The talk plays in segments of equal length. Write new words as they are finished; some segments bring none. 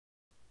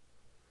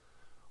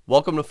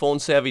Welcome to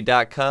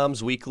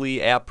PhoneSavvy.com's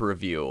weekly app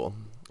review.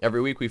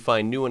 Every week we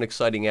find new and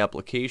exciting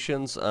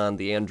applications on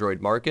the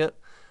Android market,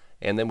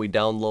 and then we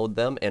download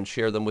them and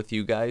share them with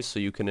you guys so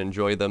you can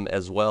enjoy them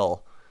as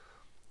well.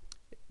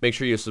 Make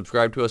sure you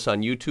subscribe to us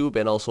on YouTube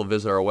and also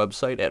visit our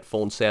website at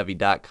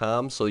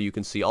PhoneSavvy.com so you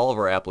can see all of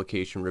our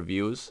application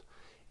reviews,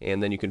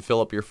 and then you can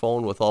fill up your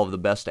phone with all of the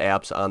best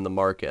apps on the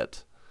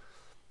market.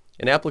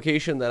 An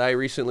application that I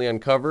recently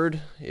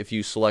uncovered, if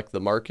you select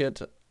the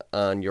market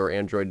on your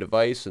Android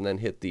device and then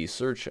hit the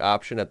search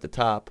option at the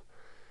top,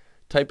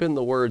 type in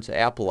the words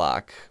App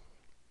Lock.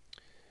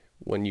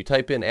 When you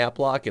type in App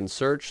Lock and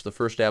search, the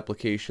first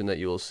application that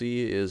you will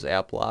see is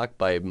App Lock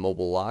by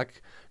Mobile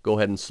Lock. Go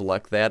ahead and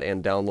select that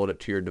and download it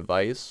to your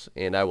device,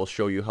 and I will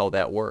show you how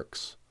that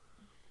works.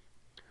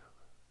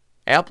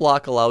 App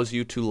Lock allows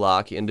you to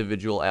lock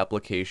individual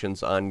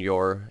applications on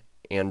your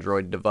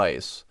Android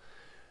device.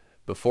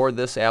 Before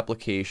this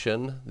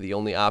application, the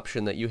only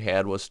option that you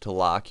had was to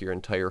lock your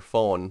entire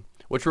phone,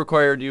 which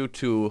required you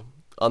to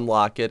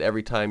unlock it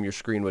every time your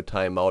screen would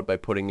time out by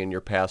putting in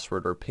your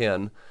password or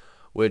PIN,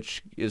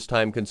 which is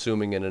time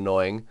consuming and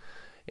annoying.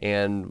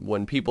 And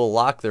when people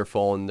lock their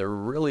phone, they're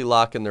really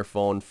locking their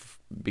phone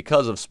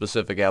because of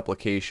specific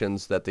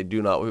applications that they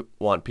do not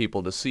want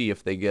people to see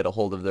if they get a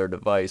hold of their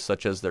device,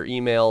 such as their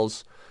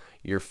emails,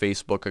 your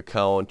Facebook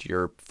account,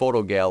 your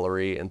photo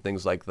gallery, and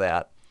things like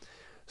that.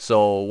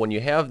 So when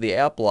you have the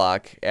App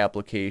Lock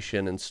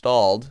application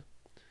installed,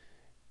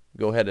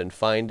 go ahead and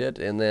find it,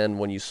 and then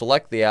when you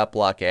select the App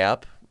Lock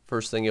app,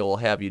 first thing it will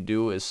have you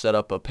do is set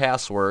up a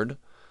password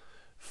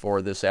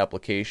for this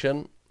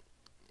application,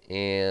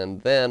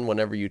 and then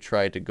whenever you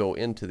try to go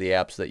into the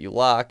apps that you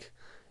lock,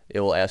 it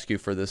will ask you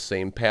for this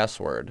same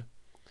password.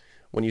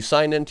 When you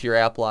sign into your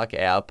App Lock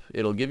app,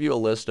 it'll give you a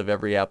list of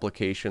every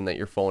application that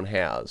your phone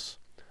has.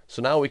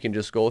 So now we can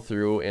just go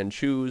through and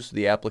choose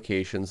the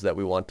applications that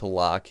we want to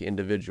lock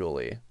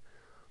individually.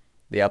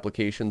 The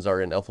applications are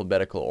in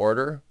alphabetical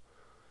order.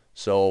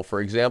 So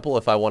for example,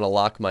 if I want to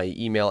lock my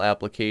email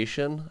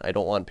application, I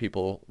don't want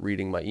people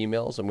reading my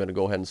emails, I'm going to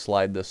go ahead and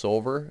slide this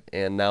over,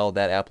 and now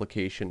that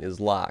application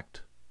is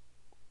locked.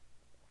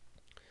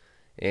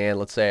 And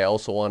let's say I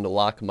also want to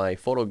lock my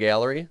photo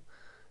gallery.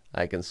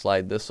 I can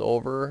slide this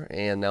over,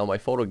 and now my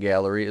photo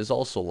gallery is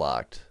also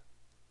locked.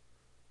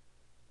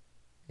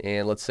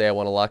 And let's say I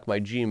want to lock my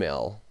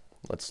Gmail.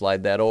 Let's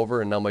slide that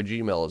over, and now my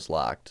Gmail is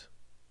locked.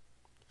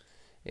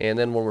 And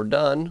then when we're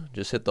done,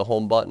 just hit the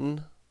home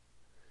button,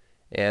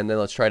 and then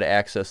let's try to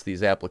access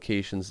these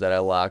applications that I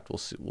locked.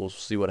 We'll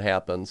see what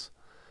happens.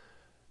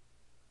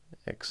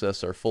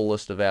 Access our full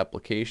list of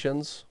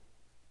applications,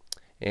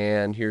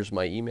 and here's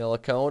my email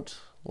account.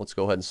 Let's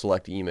go ahead and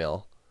select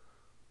email,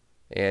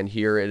 and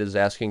here it is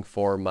asking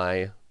for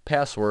my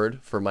password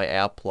for my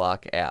App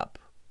Lock app.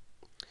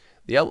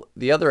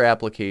 The other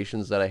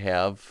applications that I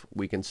have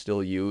we can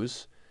still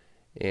use,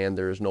 and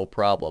there's no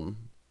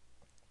problem.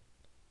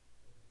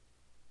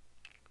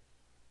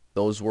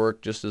 Those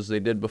work just as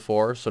they did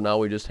before, so now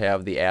we just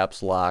have the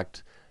apps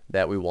locked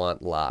that we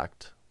want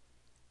locked.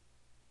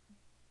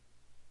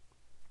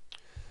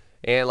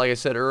 And like I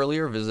said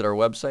earlier, visit our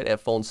website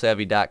at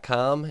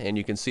PhoneSavvy.com, and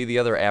you can see the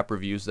other app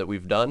reviews that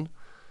we've done,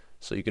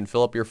 so you can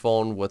fill up your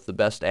phone with the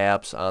best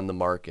apps on the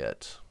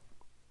market.